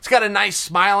soft-spoken. He's got a nice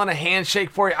smile and a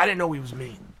handshake for you. I didn't know he was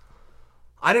mean.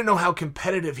 I didn't know how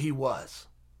competitive he was.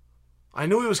 I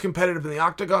knew he was competitive in the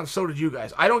octagon, so did you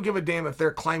guys. I don't give a damn if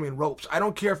they're climbing ropes. I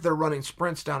don't care if they're running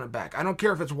sprints down and back. I don't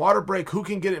care if it's water break, who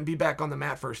can get it and be back on the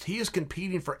mat first. He is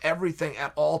competing for everything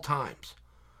at all times.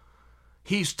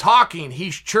 He's talking,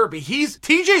 he's chirpy.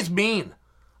 TJ's mean.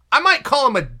 I might call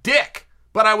him a dick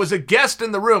but I was a guest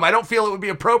in the room. I don't feel it would be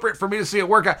appropriate for me to see a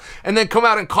workout and then come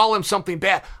out and call him something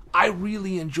bad. I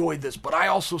really enjoyed this, but I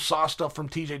also saw stuff from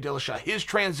TJ Dillashaw. His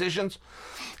transitions,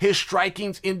 his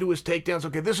strikings into his takedowns.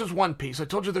 Okay, this is one piece. I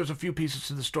told you there's a few pieces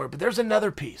to the story, but there's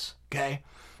another piece, okay?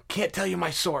 Can't tell you my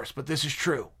source, but this is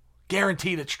true.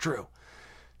 Guaranteed it's true.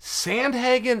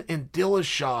 Sandhagen and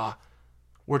Dillashaw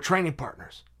were training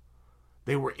partners.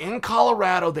 They were in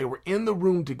Colorado. They were in the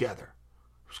room together.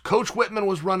 Coach Whitman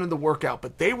was running the workout,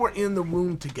 but they were in the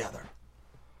room together.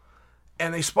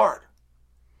 And they sparred.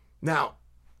 Now,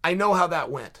 I know how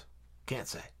that went. Can't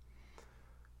say.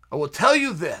 I will tell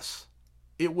you this.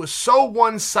 It was so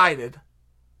one-sided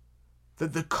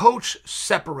that the coach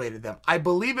separated them. I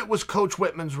believe it was Coach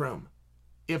Whitman's room.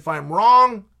 If I'm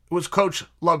wrong, it was Coach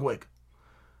Ludwig.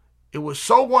 It was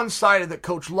so one-sided that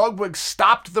Coach Ludwig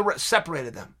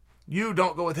separated them. You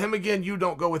don't go with him again. You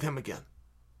don't go with him again.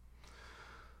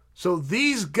 So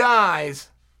these guys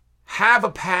have a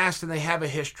past and they have a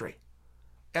history.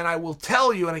 And I will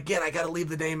tell you, and again, I got to leave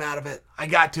the name out of it. I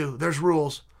got to. There's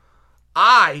rules.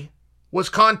 I was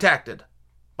contacted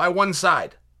by one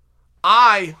side.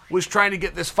 I was trying to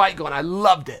get this fight going. I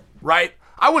loved it, right?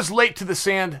 I was late to the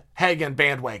Sandhagen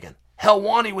bandwagon.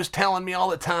 Helwani was telling me all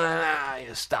the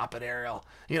time, stop it, Ariel.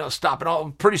 Stop it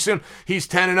all. Pretty soon, he's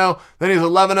 10-0, then he's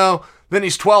 11-0, then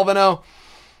he's 12-0.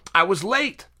 I was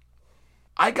late.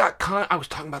 I was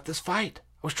talking about this fight.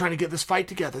 I was trying to get this fight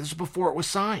together. This is before it was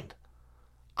signed.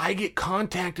 I get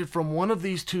contacted from one of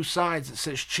these two sides that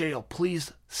says, Chael,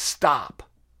 please stop.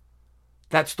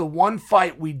 That's the one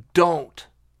fight we don't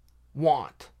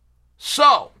want.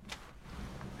 So,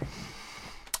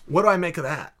 what do I make of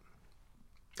that?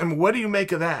 What do you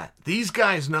make of that? These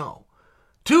guys know.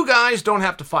 Two guys don't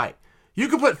have to fight. You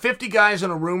can put 50 guys in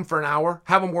a room for an hour,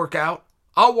 have them work out.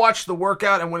 I'll watch the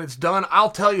workout, and when it's done, I'll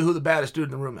tell you who the baddest dude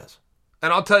in the room is.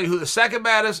 And I'll tell you who the second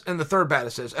baddest and the third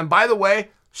baddest is. And by the way,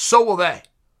 so will they.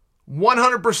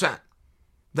 100%.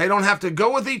 They don't have to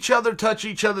go with each other, touch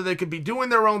each other. They could be doing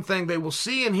their own thing. They will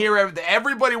see and hear everything.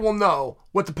 Everybody will know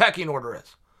what the pecking order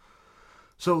is.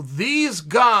 So these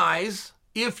guys,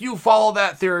 if you follow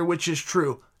that theory, which is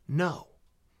true, know.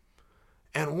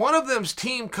 And one of them's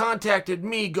team contacted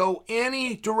me, go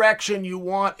any direction you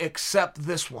want except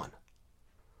this one.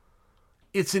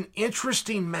 It's an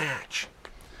interesting match.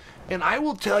 And I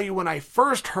will tell you, when I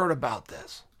first heard about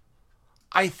this,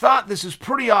 I thought this is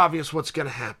pretty obvious what's going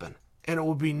to happen. And it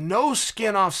will be no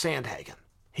skin off Sandhagen.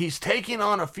 He's taking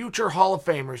on a future Hall of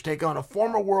Famer. He's taking on a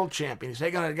former world champion. He's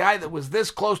taking on a guy that was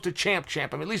this close to champ. I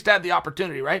mean, at least had the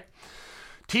opportunity, right?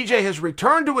 TJ has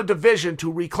returned to a division to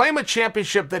reclaim a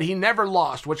championship that he never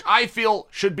lost, which I feel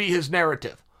should be his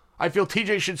narrative. I feel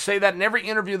TJ should say that in every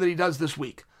interview that he does this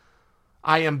week.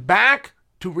 I am back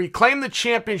to reclaim the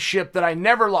championship that I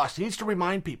never lost. He needs to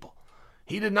remind people.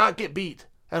 He did not get beat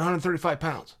at 135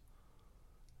 pounds.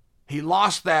 He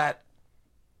lost that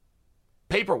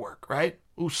paperwork, right?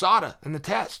 USADA in the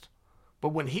test.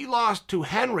 But when he lost to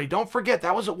Henry, don't forget,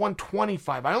 that was at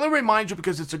 125. I only remind you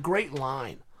because it's a great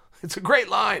line. It's a great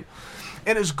line.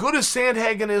 And as good as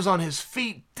Sandhagen is on his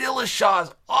feet, Dillashaw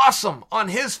is awesome on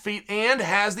his feet and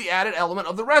has the added element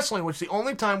of the wrestling, which the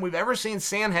only time we've ever seen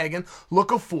Sandhagen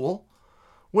look a fool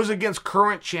was against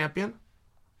current champion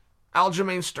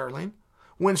Aljamain Sterling,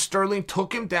 when Sterling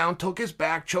took him down, took his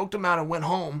back, choked him out, and went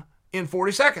home in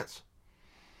 40 seconds.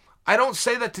 I don't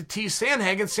say that to tease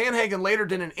Sandhagen. Sandhagen later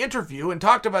did an interview and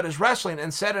talked about his wrestling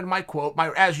and said in my quote,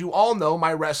 as you all know,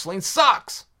 my wrestling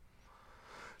sucks.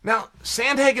 Now,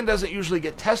 Sandhagen doesn't usually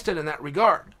get tested in that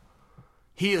regard.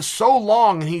 He is so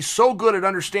long and he's so good at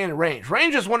understanding range.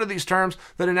 Range is one of these terms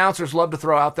that announcers love to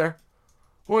throw out there.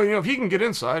 Well, if he can get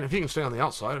inside, if he can stay on the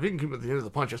outside, if he can keep at the end of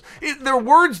the punches. They're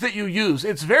words that you use.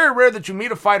 It's very rare that you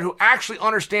meet a fighter who actually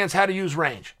understands how to use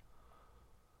range.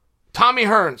 Tommy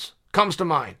Hearns comes to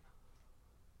mind.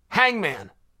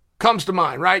 Hangman comes to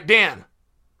mind, right? Dan.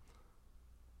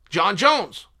 John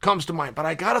Jones comes to mind. But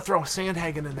I got to throw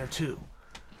Sandhagen in there too.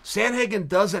 Sandhagen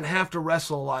doesn't have to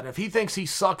wrestle a lot. If he thinks he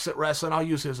sucks at wrestling, I'll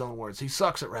use his own words. He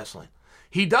sucks at wrestling.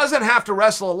 He doesn't have to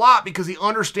wrestle a lot because he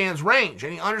understands range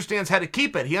and he understands how to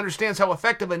keep it. He understands how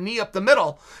effective a knee up the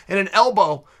middle and an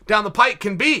elbow down the pike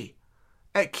can be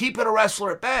at keeping a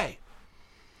wrestler at bay.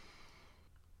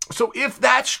 So if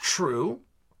that's true,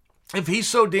 if he's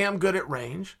so damn good at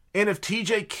range, and if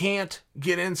TJ can't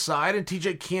get inside and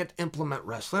TJ can't implement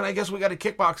wrestling, I guess we got a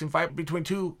kickboxing fight between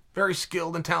two very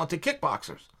skilled and talented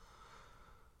kickboxers.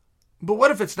 But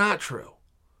what if it's not true?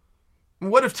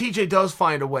 What if TJ does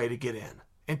find a way to get in?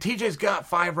 And TJ's got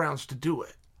 5 rounds to do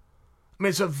it. I mean,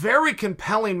 it's a very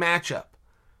compelling matchup.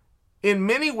 In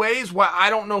many ways, while I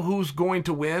don't know who's going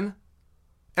to win,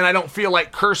 and I don't feel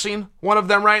like cursing one of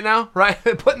them right now, right?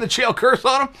 Putting the jail curse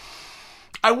on them.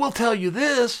 I will tell you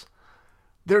this.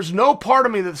 There's no part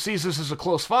of me that sees this as a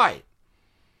close fight.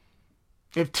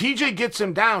 If TJ gets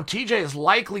him down, TJ is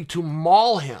likely to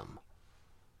maul him.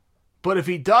 But if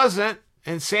he doesn't,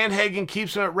 and Sandhagen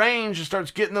keeps him at range and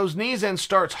starts getting those knees in,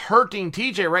 starts hurting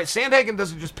TJ, right? Sandhagen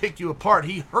doesn't just pick you apart.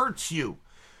 He hurts you.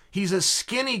 He's a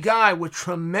skinny guy with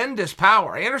tremendous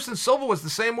power. Anderson Silva was the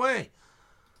same way.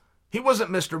 He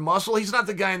wasn't Mr. Muscle. He's not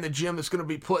the guy in the gym that's going to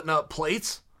be putting up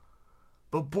plates.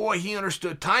 But boy, he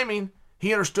understood timing.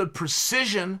 He understood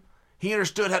precision. He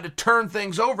understood how to turn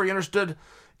things over. He understood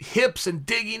hips and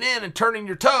digging in and turning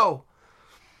your toe.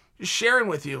 Just sharing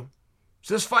with you.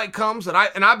 So this fight comes, and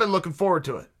I've been looking forward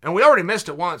to it. And we already missed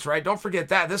it once, right? Don't forget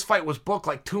that. This fight was booked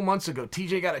like 2 months ago.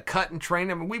 TJ got a cut and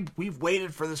trained him. I mean, we've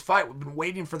waited for this fight. We've been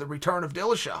waiting for the return of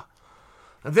Dillashaw.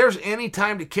 If there's any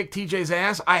time to kick TJ's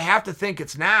ass, I have to think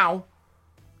it's now.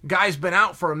 Guy's been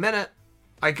out for a minute.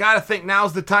 I got to think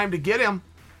now's the time to get him.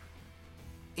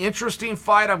 Interesting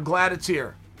fight. I'm glad it's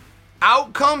here.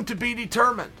 Outcome to be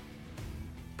determined.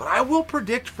 But I will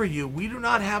predict for you, we do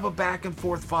not have a back and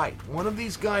forth fight. One of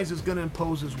these guys is going to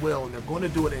impose his will, and they're going to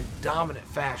do it in dominant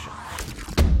fashion.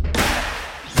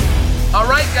 All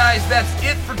right, guys, that's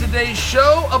it for today's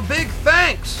show. A big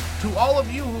thanks to all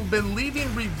of you who've been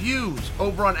leaving reviews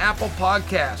over on Apple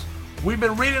Podcasts. We've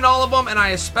been reading all of them, and I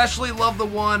especially love the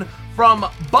one from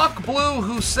Buck Blue,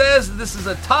 who says this is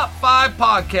a top 5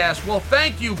 podcast. Well,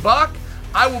 thank you, Buck.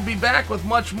 I will be back with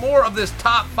much more of this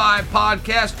Top 5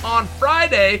 podcast on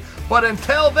Friday. But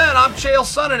until then, I'm Chael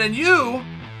Sonnen, and you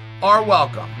are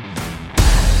welcome.